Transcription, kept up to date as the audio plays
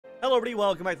Hello everybody,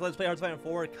 welcome back to Let's Play Hearts of Iron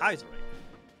IV Kaiserreich.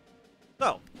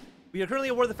 So, we are currently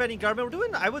a war defending government. We're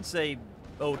doing, I would say,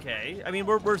 okay. I mean,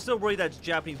 we're still worried that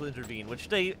Japanese will intervene, which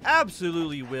they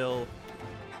absolutely will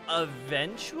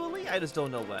eventually. I just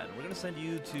don't know when. We're going to send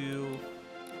you to...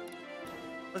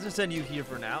 Let's just send you here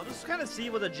for now. Just kind of see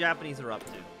what the Japanese are up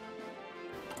to.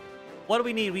 What do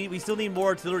we need? We still need more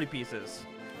artillery pieces.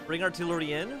 Bring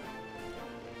artillery in.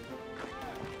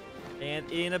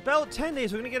 And in about 10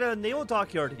 days, we're going to get a naval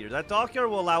dockyard here. That dockyard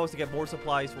will allow us to get more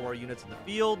supplies for our units in the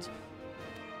field,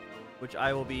 which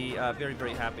I will be very,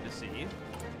 very happy to see.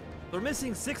 We're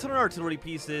missing 600 artillery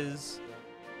pieces,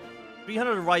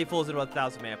 300 rifles, and about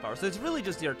 1,000 manpower. So it's really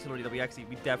just the artillery that we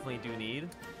definitely do need.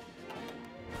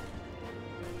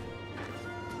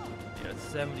 Yeah,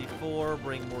 74,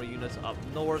 bring more units up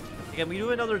north. Again, we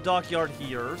do another dockyard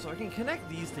here, so I can connect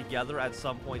these together at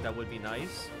some point. That would be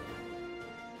nice.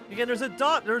 Again, there's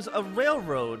a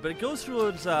railroad, but it goes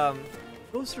through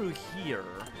here,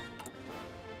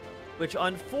 which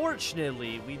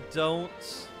unfortunately we don't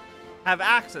have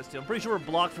access to. I'm pretty sure we're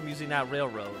blocked from using that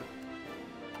railroad.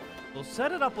 We'll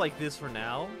set it up like this for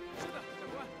now.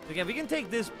 Again, we can take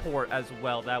this port as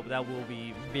well. That will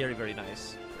be very, very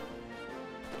nice.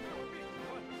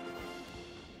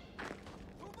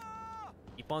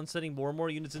 Keep on sending more and more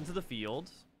units into the field.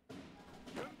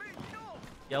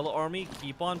 Yellow Army,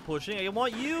 keep on pushing. I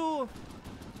want you...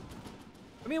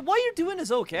 I mean, what you're doing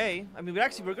is okay. I mean, we're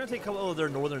going to take a couple of their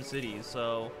northern cities,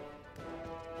 so...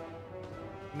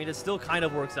 I mean, it still kind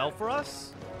of works out for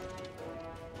us.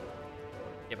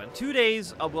 Yeah, but in 2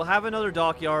 days, we'll have another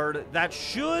dockyard. That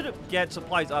should get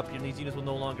supplies up here, and these units will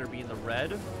no longer be in the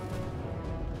red.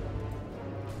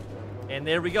 And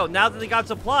there we go. Now that they got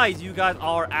supplies, you guys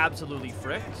are absolutely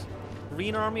fricked.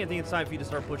 Green Army, I think it's time for you to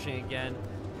start pushing again.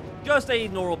 Just a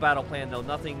normal battle plan, though.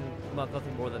 Nothing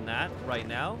more than that right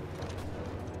now.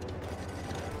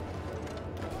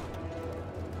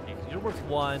 Okay, you're worth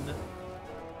 1.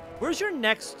 Where's your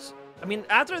next... I mean,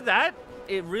 after that,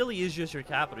 it really is just your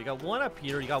capital. You got 1 up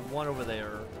here. You got 1 over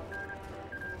there.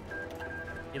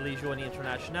 Elysioni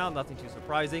International. Nothing too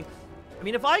surprising. I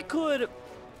mean, if I could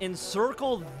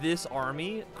encircle this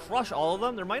army, crush all of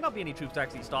them, there might not be any troops to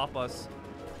actually stop us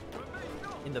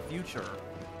in the future.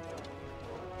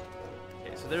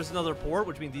 So there's another port,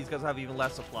 which means these guys have even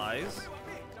less supplies.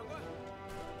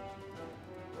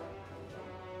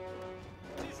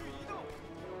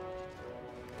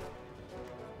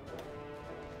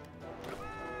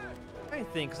 I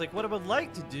think, like, what I would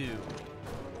like to do,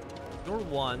 you're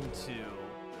 1, 2.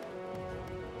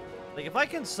 Like, if I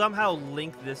can somehow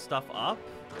link this stuff up,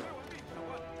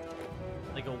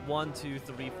 like a 1, 2,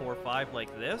 3, 4, 5,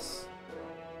 like this.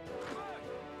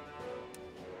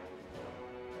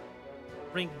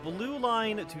 Bring blue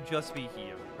line to just be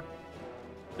here.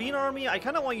 Green Army, I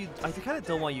kind of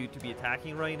don't want you to be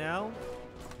attacking right now.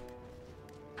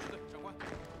 I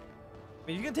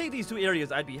mean, you can take these 2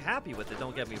 areas, I'd be happy with it,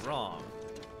 don't get me wrong.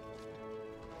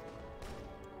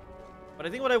 But I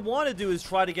think what I want to do is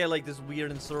try to get, like, this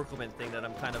weird encirclement thing that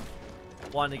I'm kind of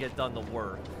wanting to get done to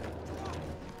work.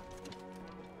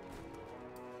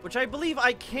 Which I believe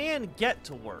I can get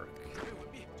to work.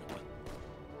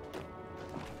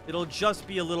 It'll just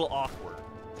be a little awkward.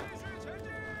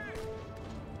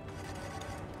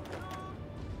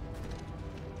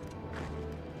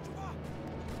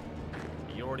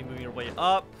 You're already moving your way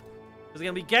up. Because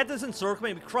again, we get this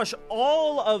encirclement, we crush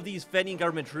all of these Fenian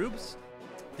government troops.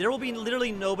 There will be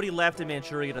literally nobody left in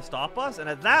Manchuria to stop us. And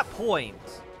at that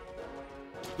point,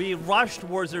 we rush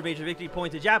towards their major victory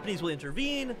point. The Japanese will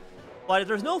intervene. But if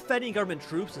there's no Fenian government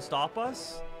troops to stop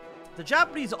us, the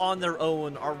Japanese on their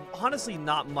own are honestly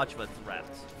not much of a threat.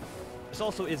 This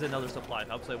also is another supply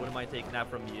hub, so I wouldn't mind taking that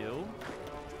from you.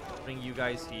 Bring you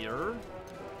guys here.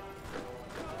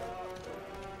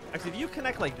 Actually, if you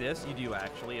connect like this, you do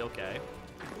actually, okay.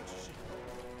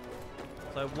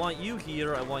 So I want you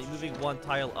here, I want you moving 1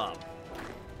 tile up.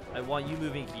 I want you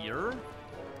moving here.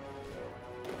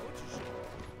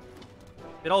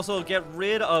 And also get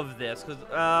rid of this,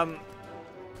 because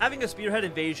having a spearhead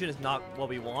invasion is not what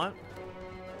we want.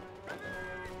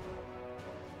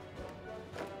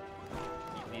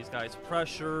 Keep these guys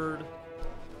pressured.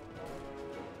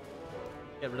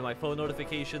 Get rid of my phone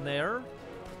notification there.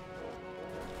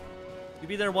 You'll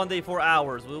be there 1 day, 4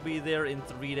 hours. We'll be there in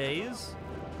 3 days.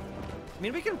 I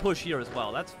mean, we can push here as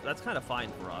well. That's kind of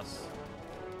fine for us.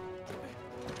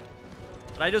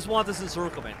 But I just want this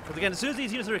encirclement. Because again, as soon as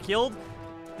these units are killed,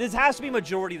 this has to be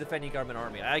majority of the Fenian government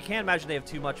army. I can't imagine they have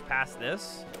too much past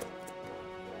this.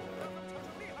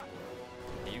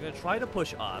 Okay, you're going to try to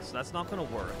push us. That's not going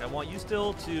to work. I want you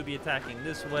still to be attacking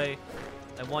this way.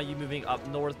 I want you moving up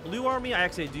north. Blue Army, I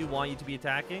actually do want you to be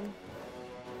attacking.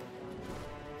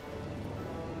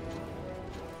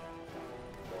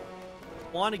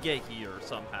 Want to get here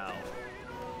somehow.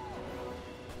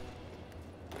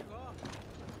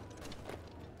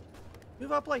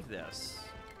 Move up like this.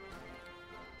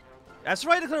 That's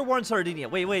right, declare war on Sardinia.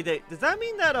 Wait, does that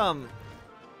mean that,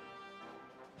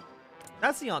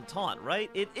 that's the Entente, right?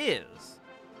 It is.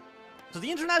 So the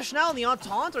Internationale and the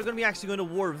Entente are going to be actually going to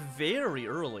war very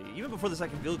early, even before the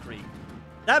Second Weltkrieg.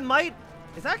 That might...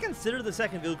 Is that considered the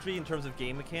Second Weltkrieg in terms of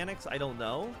game mechanics? I don't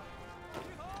know.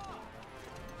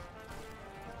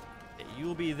 Okay, you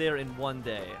will be there in 1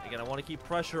 day. Again, I want to keep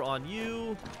pressure on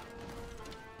you.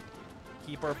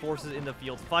 Keep our forces in the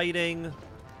field fighting.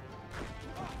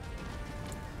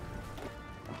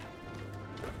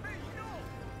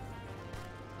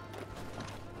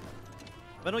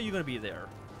 When are you going to be there?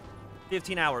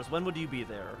 15 hours. When would you be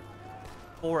there?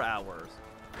 4 hours.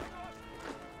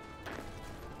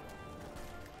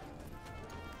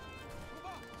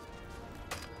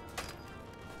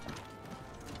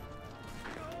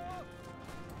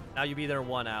 Now you'll be there in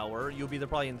 1 hour. You'll be there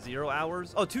probably in 0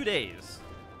 hours. Oh, 2 days.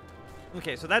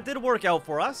 Okay, so that did work out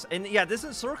for us. And yeah, this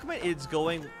encirclement, it's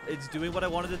doing what I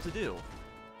wanted it to do.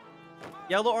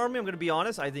 Yellow Army, I'm going to be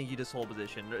honest, I think you just hold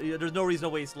position. There's no reason to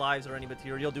waste lives or any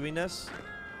material doing this.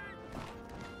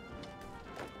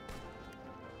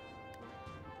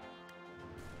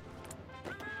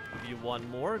 Give you 1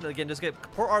 more. And again, just get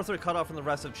Port Arthur cut off from the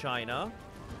rest of China.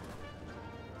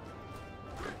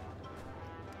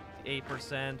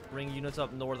 8%. Bring units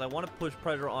up north. I want to push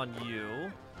pressure on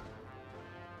you.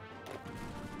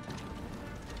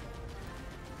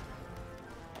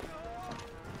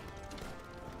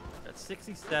 That's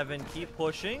 67. Keep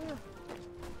pushing.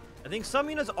 I think some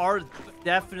units are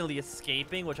definitely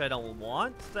escaping, which I don't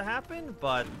want to happen,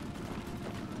 but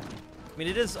I mean,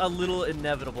 it is a little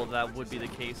inevitable that would be the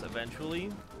case eventually.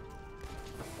 Do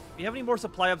we have any more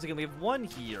supply ups again? We have 1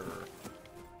 here.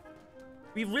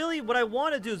 We really, what I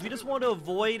want to do is we just want to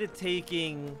avoid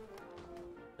taking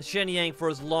Shenyang for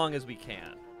as long as we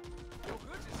can.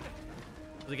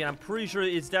 Because again, I'm pretty sure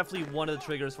it's definitely one of the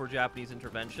triggers for Japanese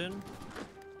intervention.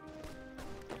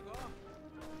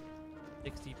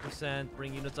 60%.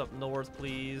 Bring units up north,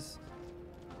 please.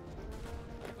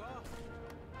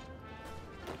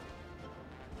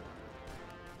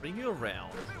 Bring you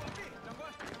around.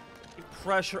 Keep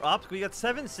pressure up. We got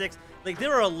 7-6. Like,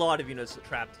 there are a lot of units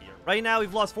trapped here. Right now,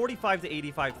 we've lost 45 to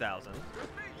 85,000.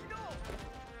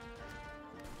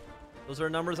 Those are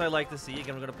numbers I like to see.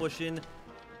 Again, we're going to push in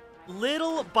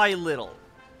little by little.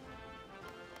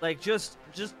 Like, just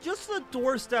the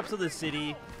doorsteps of the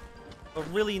city. But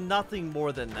really nothing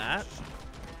more than that.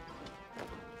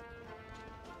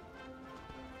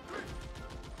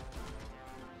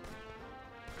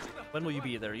 When will you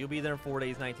be there? You'll be there in 4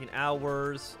 days, 19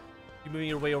 hours. You're moving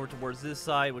your way over towards this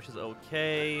side, which is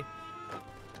okay.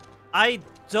 I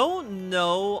don't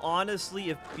know,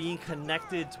 honestly, if being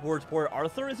connected towards Port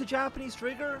Arthur is a Japanese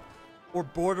trigger, or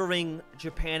bordering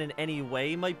Japan in any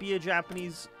way might be a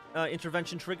Japanese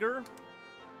intervention trigger.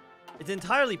 It's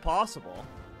entirely possible.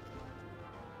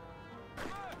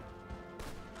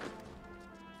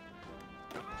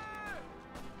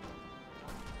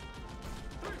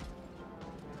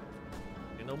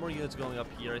 No more units going up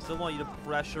here. I still want you to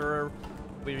pressure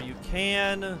where you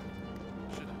can.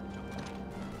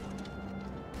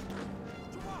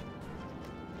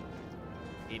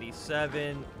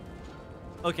 $87.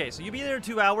 Okay, so you be there in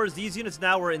 2 hours. These units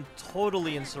now are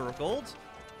totally encircled.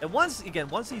 And once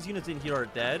these units in here are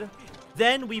dead,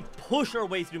 then we push our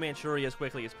way through Manchuria as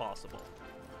quickly as possible.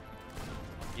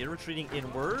 You're retreating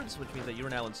inwards, which means that you're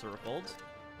now encircled.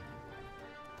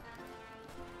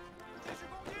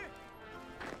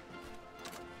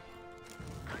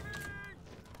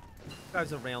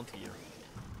 Guys around here.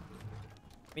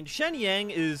 I mean,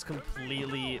 Shenyang is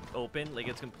completely open, like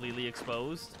it's completely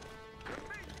exposed.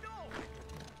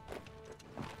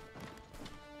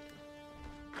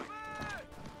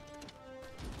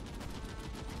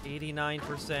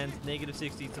 -89%,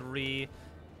 -63.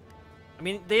 I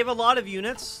mean, they have a lot of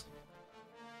units.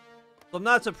 So I'm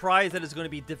not surprised that it's going to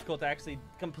be difficult to actually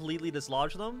completely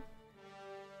dislodge them.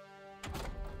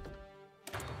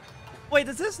 Wait,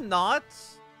 does this not...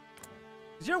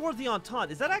 Zero War of the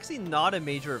Entente, is that actually not a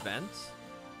major event?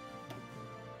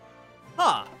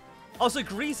 Huh. Also,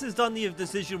 Greece has done the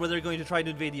decision where they're going to try to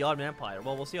invade the Ottoman Empire.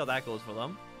 Well, we'll see how that goes for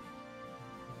them.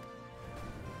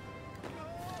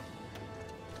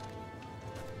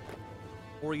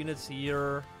 Four units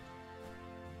here.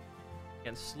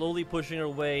 And slowly pushing our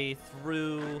way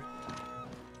through...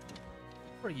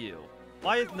 Where are you?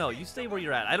 Why? No, you stay where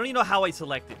you're at. I don't even know how I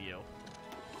selected you.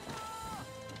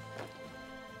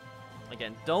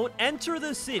 Again, don't enter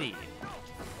the city.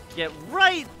 Get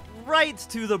right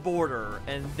to the border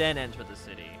and then enter the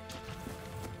city.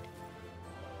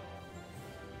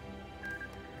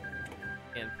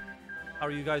 And how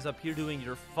are you guys up here doing?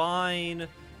 You're fine.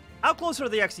 How close are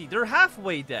they actually? They're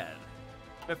halfway dead.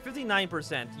 At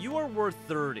 59%. You are worth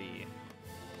 30.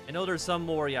 I know there's some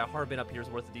more. Yeah, Harbin up here is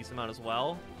worth a decent amount as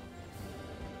well.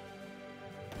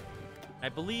 I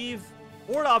believe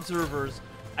Board Observers,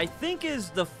 I think,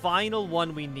 is the final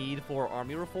one we need for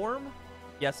army reform.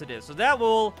 Yes, it is. So that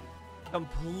will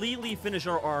completely finish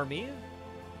our army.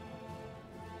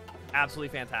 Absolutely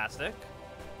fantastic.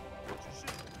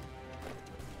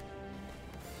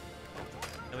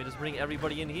 And we just bring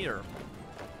everybody in here.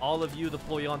 All of you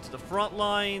deploy onto the front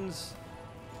lines.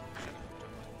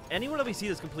 Anyone that we see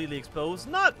that's completely exposed?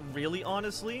 Not really,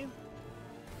 honestly.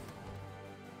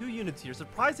 2 units here.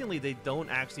 Surprisingly, they don't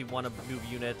actually want to move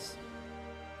units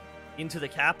into the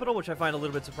capital, which I find a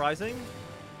little bit surprising.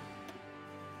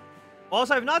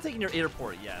 Also, I've not taken your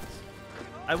airport yet.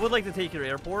 I would like to take your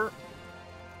airport.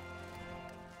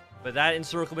 But that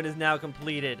encirclement is now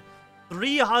completed.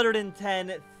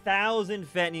 310,000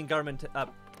 Vietnamese government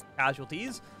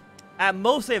casualties. At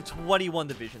most, they have 21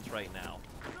 divisions right now.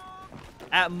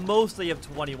 At most, they have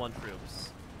 21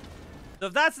 troops. So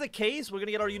if that's the case, we're going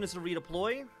to get our units to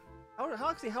redeploy. How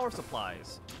are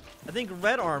supplies? I think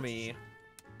Red Army,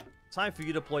 time for you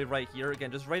to deploy right here.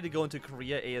 Again, just ready to go into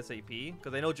Korea ASAP.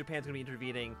 Because I know Japan's going to be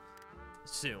intervening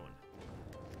soon.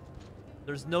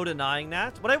 There's no denying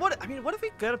that. I mean, what if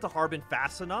we get up to Harbin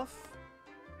fast enough?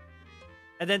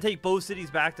 And then take both cities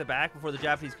back to back before the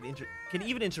Japanese can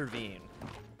even intervene.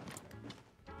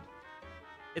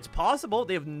 It's possible.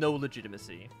 They have no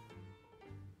legitimacy.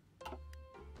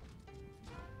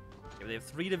 Okay, they have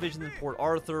 3 divisions in Port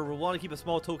Arthur. We want to keep a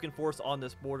small token force on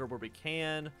this border where we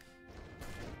can.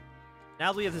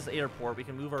 Now that we have this airport, we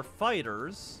can move our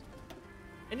fighters.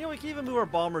 And, you know, we can even move our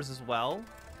bombers as well.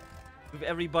 Move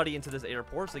everybody into this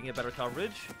airport so they can get better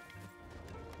coverage.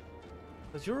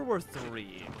 Because you're worth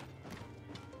 3.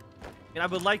 And I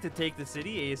would like to take the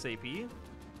city ASAP.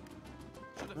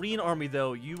 Green Army,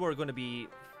 though, you are going to be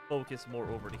focused more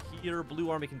over to here. Blue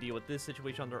Army can deal with this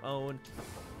situation on their own.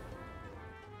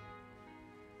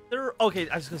 Okay,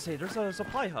 I was going to say, there's a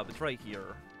supply hub. It's right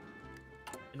here.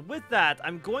 And with that,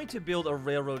 I'm going to build a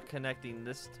railroad connecting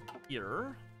this to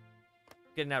here.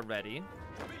 Getting that ready.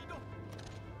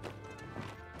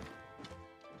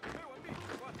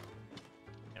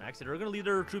 And actually, they're going to leave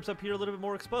their troops up here a little bit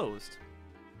more exposed.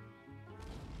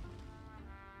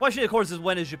 Question, of course, is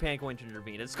when is Japan going to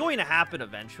intervene? It's going to happen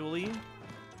eventually.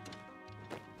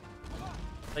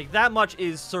 Like, that much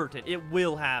is certain. It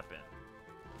will happen.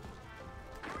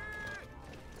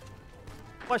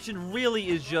 Question really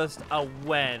is just a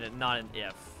when, not an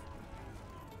if.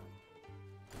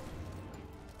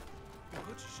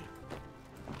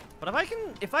 But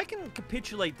if I can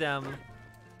capitulate them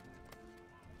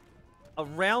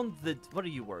around the... What are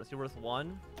you worth? You're worth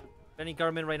 1? Any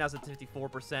government right now is at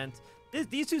 54%.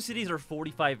 These 2 cities are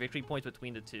 45 victory points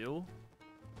between the 2.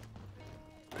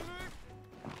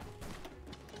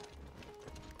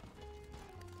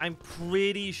 I'm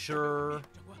pretty sure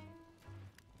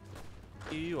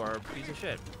you are a piece of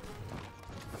shit.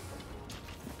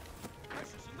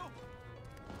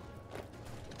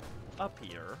 Up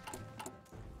here.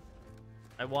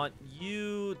 I want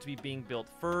you to be being built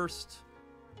first.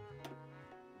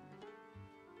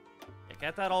 Yeah,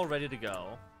 get that all ready to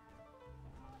go.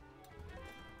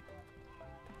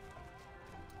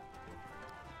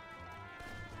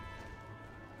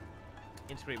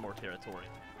 Integrate more territory.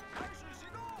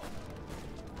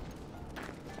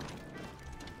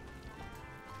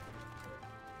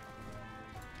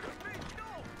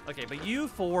 Okay, but you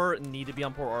 4 need to be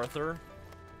on Port Arthur.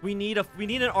 We need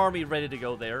an army ready to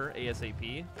go there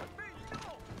ASAP.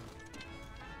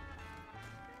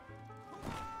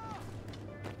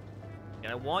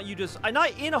 And I want you just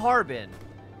not in Harbin,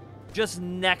 just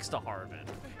next to Harbin.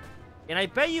 And I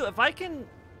bet you if I can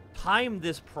time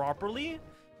this properly,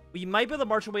 we might be able to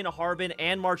march our way into Harbin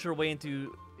and march our way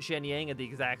into Shenyang at the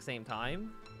exact same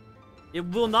time. It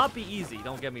will not be easy,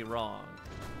 don't get me wrong.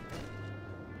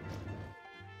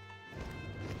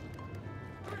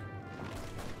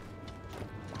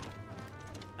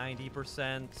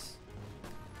 %.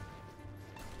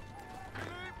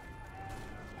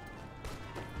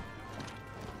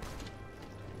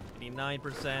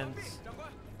 89%.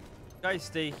 Guys,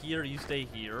 stay here. You stay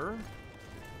here.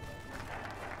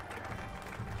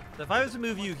 So if I was to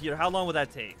move you here, how long would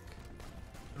that take?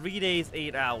 3 days,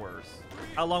 8 hours.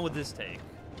 How long would this take?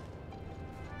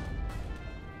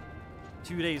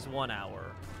 2 days, 1 hour.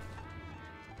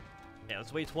 Okay,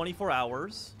 let's wait 24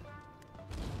 hours.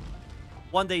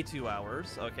 1 day, 2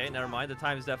 hours. Okay, never mind. The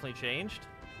time has definitely changed.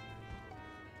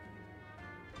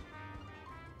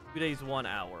 2 days, 1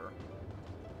 hour.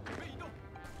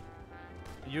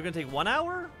 You're gonna take 1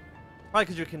 hour? Probably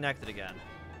because you're connected again.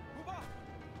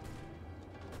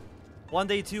 1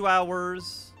 day, 2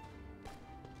 hours.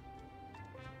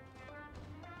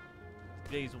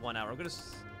 2 days, 1 hour. I'm gonna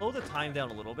slow the time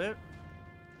down a little bit.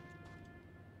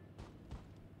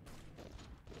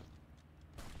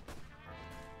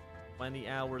 $20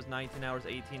 hours, 19 hours,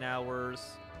 18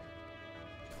 hours.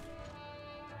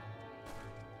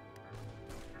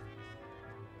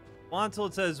 Until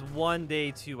it says 1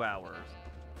 day, 2 hours.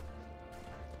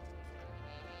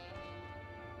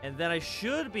 And then I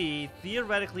should be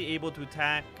theoretically able to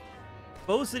attack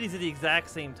both cities at the exact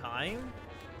same time.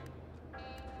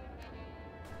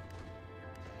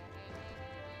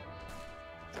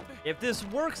 If this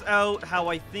works out how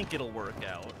I think it'll work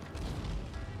out,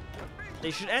 they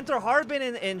should enter Harbin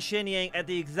and Shenyang at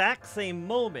the exact same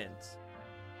moment,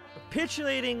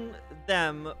 capitulating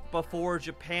them before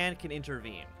Japan can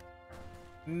intervene.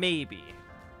 Maybe.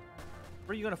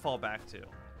 Where are you going to fall back to?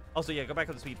 Also, yeah, go back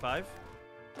to the speed 5.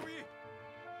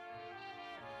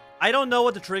 I don't know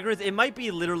what the trigger is. It might be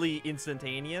literally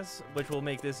instantaneous, which will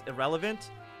make this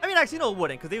irrelevant. I mean, actually, no, it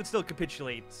wouldn't, because they would still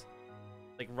capitulate,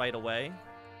 like, right away.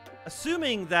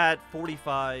 Assuming that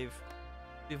 45...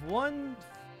 We have 1,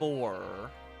 4...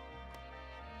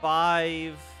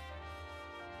 5...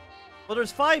 Well,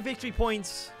 there's 5 victory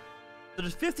points. So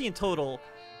there's 50 in total,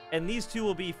 and these two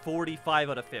will be 45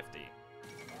 out of 50.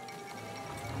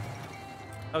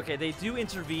 Okay, they do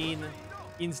intervene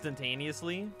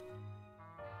instantaneously.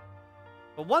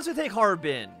 But once we take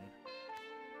Harbin,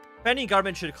 Penny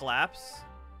Garment should collapse.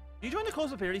 Do you join the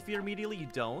close-up parity fear immediately? You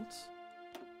don't.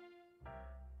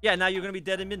 Yeah, now you're going to be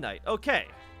dead at midnight. Okay.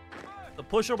 So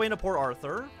push our way into Port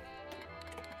Arthur.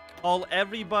 Call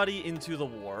everybody into the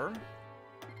war.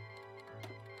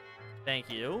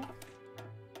 Thank you.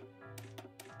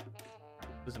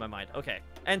 Losing my mind. Okay.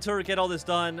 Enter, get all this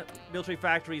done. Military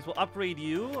factories will upgrade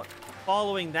you.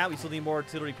 Following that, we still need more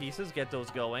artillery pieces. Get those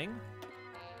going.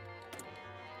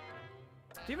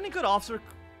 Do you have any good officer?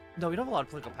 No, we don't have a lot of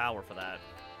political power for that.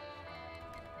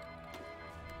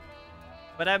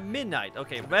 But at midnight,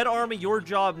 okay, Red Army, your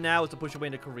job now is to push away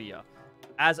into Korea.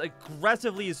 As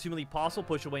aggressively as humanly possible,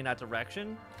 push away in that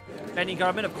direction. Penny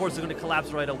Garment, of course, is going to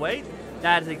collapse right away.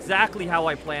 That is exactly how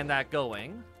I planned that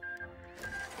going.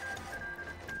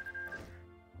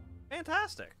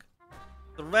 Fantastic.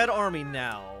 The Red Army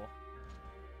now.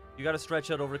 You got to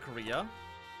stretch out over Korea.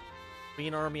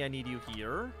 Green Army, I need you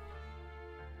here.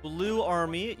 Blue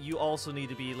Army, you also need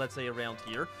to be, let's say, around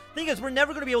here. Thing is, we're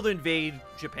never going to be able to invade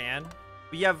Japan.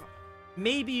 We have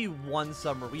maybe one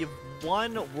submarine. We have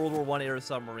one World War I era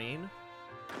submarine.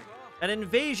 An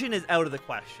invasion is out of the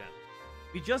question.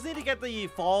 We just need to get the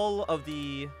fall of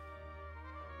the...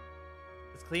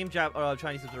 Let's claim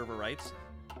Chinese observer rights.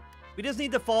 We just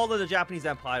need the fall of the Japanese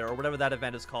Empire, or whatever that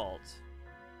event is called.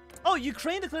 Oh,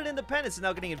 Ukraine declared independence and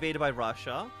now getting invaded by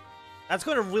Russia. That's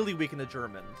going to really weaken the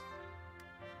Germans.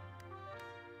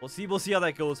 We'll see how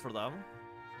that goes for them.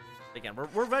 Again,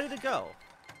 we're ready to go.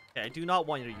 Okay, I do not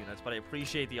want your units, but I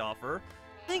appreciate the offer.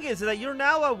 Thing is that you're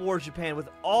now at war with Japan with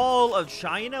all of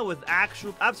China with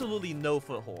absolutely no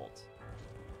foothold.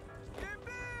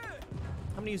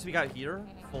 How many units we got here?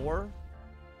 4?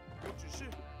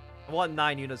 I want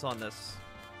 9 units on this.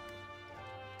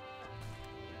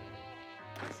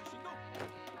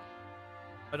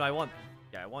 Oh, no, I want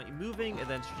you moving, and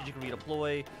then strategically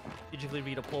redeploy,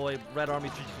 Red Army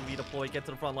strategically redeploy, get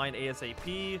to the front line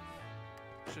ASAP.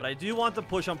 But I do want to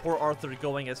push on Port Arthur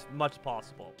going as much as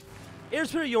possible. Air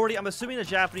superiority, I'm assuming the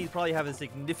Japanese probably have a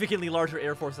significantly larger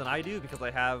air force than I do, because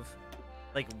I have,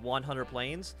 like, 100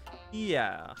 planes.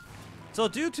 Yeah. So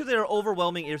due to their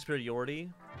overwhelming air superiority...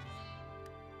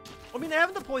 I mean, they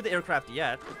haven't deployed the aircraft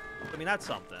yet. I mean, that's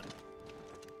something.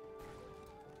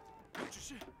 I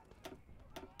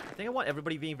think I want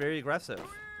everybody being very aggressive.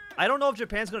 I don't know if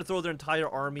Japan's going to throw their entire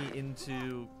army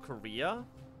into Korea.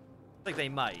 Like, they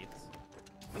might.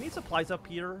 We need supplies up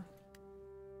here.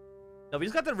 No, we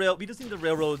just got we just need the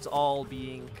railroads all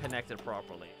being connected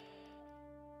properly.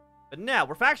 But now,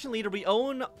 we're faction leader. We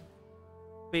own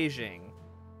Beijing.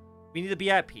 We need to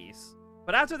be at peace.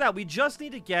 But after that, we just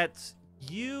need to get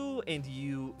you and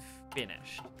you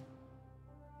finished.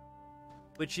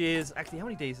 Which is, actually, how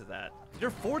many days is that? You're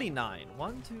 49.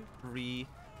 1, 2, 3,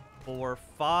 4,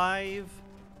 5,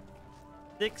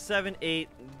 6, 7, 8,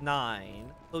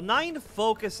 9. So 9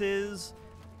 focuses.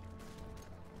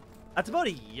 That's about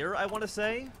a year, I want to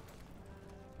say.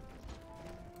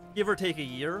 Give or take a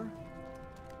year.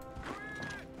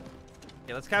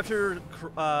 Okay, let's capture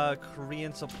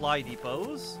Korean supply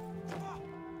depots.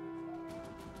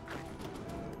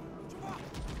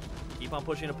 Keep on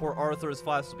pushing to Port Arthur as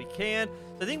fast as we can.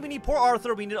 So I think we need Port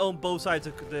Arthur. We need to own both sides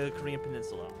of the Korean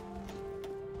Peninsula.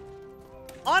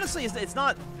 Honestly, it's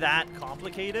not that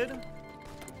complicated.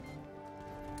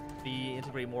 We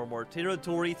integrate more and more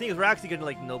territory. Thing is, we're actually getting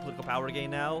like no political power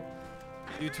gain now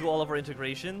due to all of our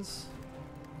integrations.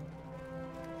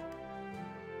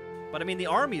 But I mean, the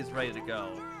army is ready to go.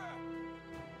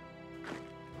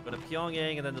 Go to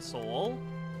Pyongyang and then to Seoul.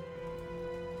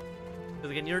 Because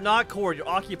again, you're not core, you're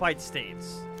occupied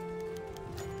states.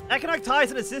 Economic ties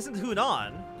and assistance to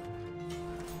Hunan.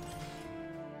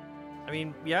 I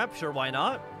mean, yeah, sure, why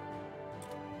not?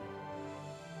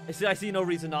 I see no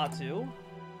reason not to.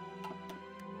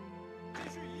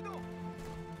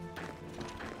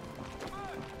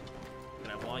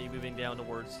 And I want you moving down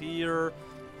towards here.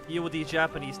 Deal with these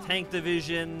Japanese tank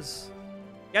divisions.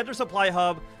 Get their supply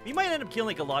hub. We might end up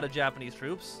killing like a lot of Japanese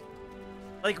troops.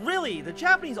 Like really, the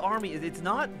Japanese army, it's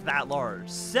not that large.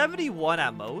 71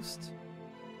 at most.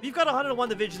 We've got 101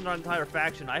 divisions in our entire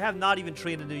faction. I have not even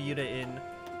trained a new unit in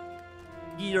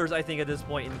years, I think, at this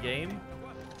point in the game.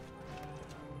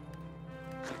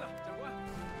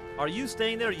 Are you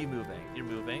staying there or are you moving? You're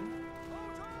moving.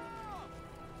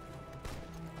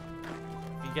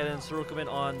 You get an encirclement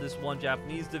on this one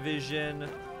Japanese division.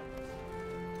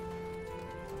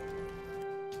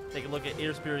 Take a look at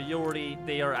air superiority.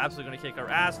 They are absolutely going to kick our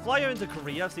ass. Fly into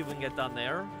Korea, see if we can get done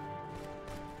there.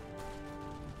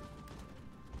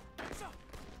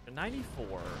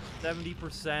 94,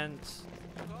 70%.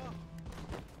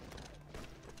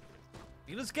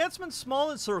 You just get some small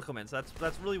encirclements.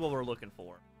 That's really what we're looking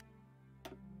for.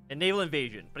 And naval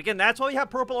invasion. But again, that's why we have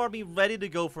Purple Army ready to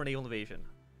go for a naval invasion.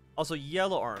 Also,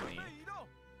 Yellow Army.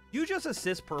 You just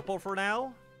assist Purple for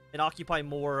now and occupy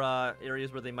more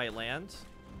areas where they might land.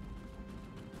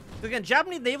 So again,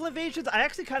 Japanese naval invasions, I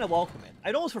actually kind of welcome it.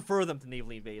 I'd almost prefer them to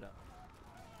naval invade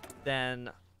than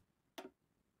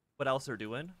what else they're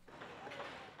doing.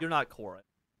 You're not core.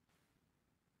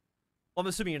 Well, I'm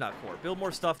assuming you're not core. Build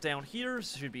more stuff down here.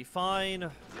 Should be fine.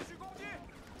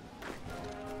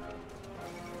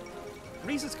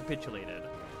 Greece has capitulated.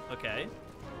 Okay.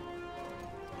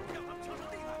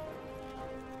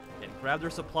 And grab their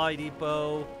supply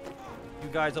depot. You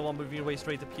guys don't want to move your way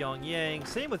straight to Pyongyang.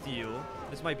 Same with you.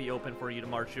 This might be open for you to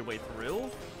march your way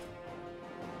through.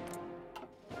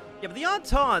 Yeah, but the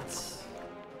Entente...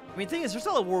 I mean, the thing is, they're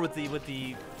still at war with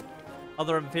the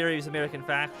other various American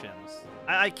factions.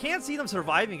 I can't see them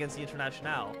surviving against the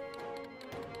Internationale.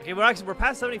 Okay, we're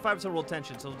past 75% world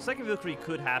tension, so the second victory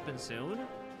could happen soon.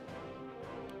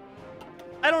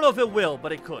 I don't know if it will,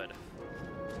 but it could.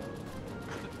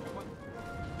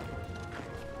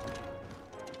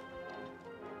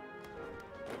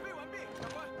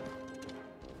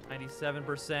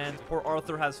 %. Port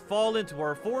Arthur has fallen to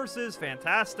our forces.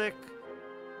 Fantastic.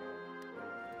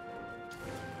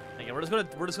 Again, we're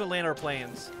just gonna land our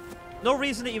planes. No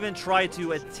reason to even try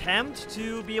to attempt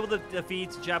to be able to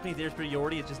defeat Japanese air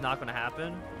superiority. It's just not going to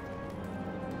happen.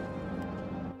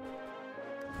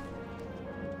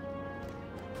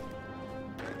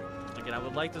 Again, I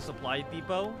would like the supply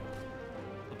depot,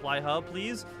 supply hub,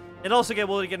 please, and also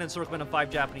we'll get an encirclement of 5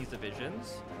 Japanese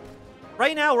divisions.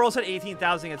 Right now, we're also at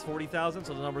 18,000 against 40,000,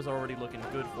 so the numbers are already looking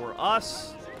good for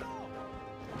us.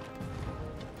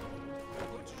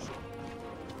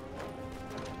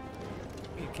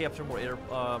 We can capture more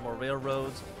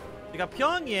railroads. We got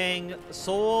Pyongyang,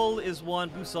 Seoul is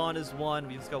one, Busan is one.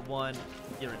 We just got one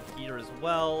here as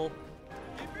well.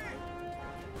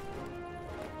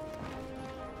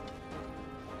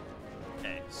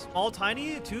 Okay, small,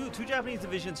 tiny, two Japanese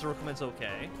division encirclements,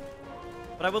 okay.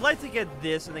 But I would like to get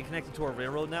this and then connect it to our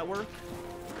railroad network.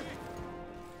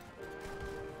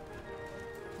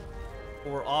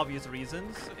 For obvious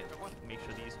reasons. Okay, make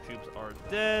sure these troops are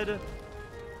dead.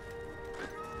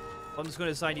 I'm just going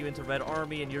to assign you into Red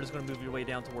Army, and you're just going to move your way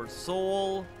down towards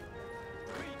Seoul.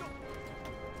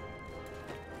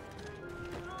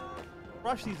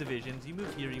 Rush these divisions. You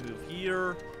move here, you move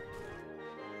here.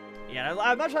 Yeah,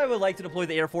 I'm not sure I would like to deploy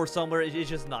the Air Force somewhere. It's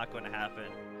just not going to happen.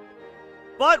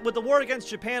 But with the war against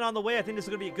Japan on the way, I think this is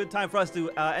going to be a good time for us to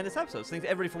end this episode. So thanks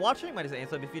everybody for watching. My name is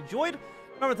Ansel. If you enjoyed,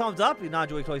 remember thumbs up. If you not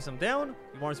enjoyed, throw some down.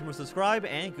 If you want to see more, subscribe,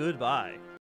 and goodbye.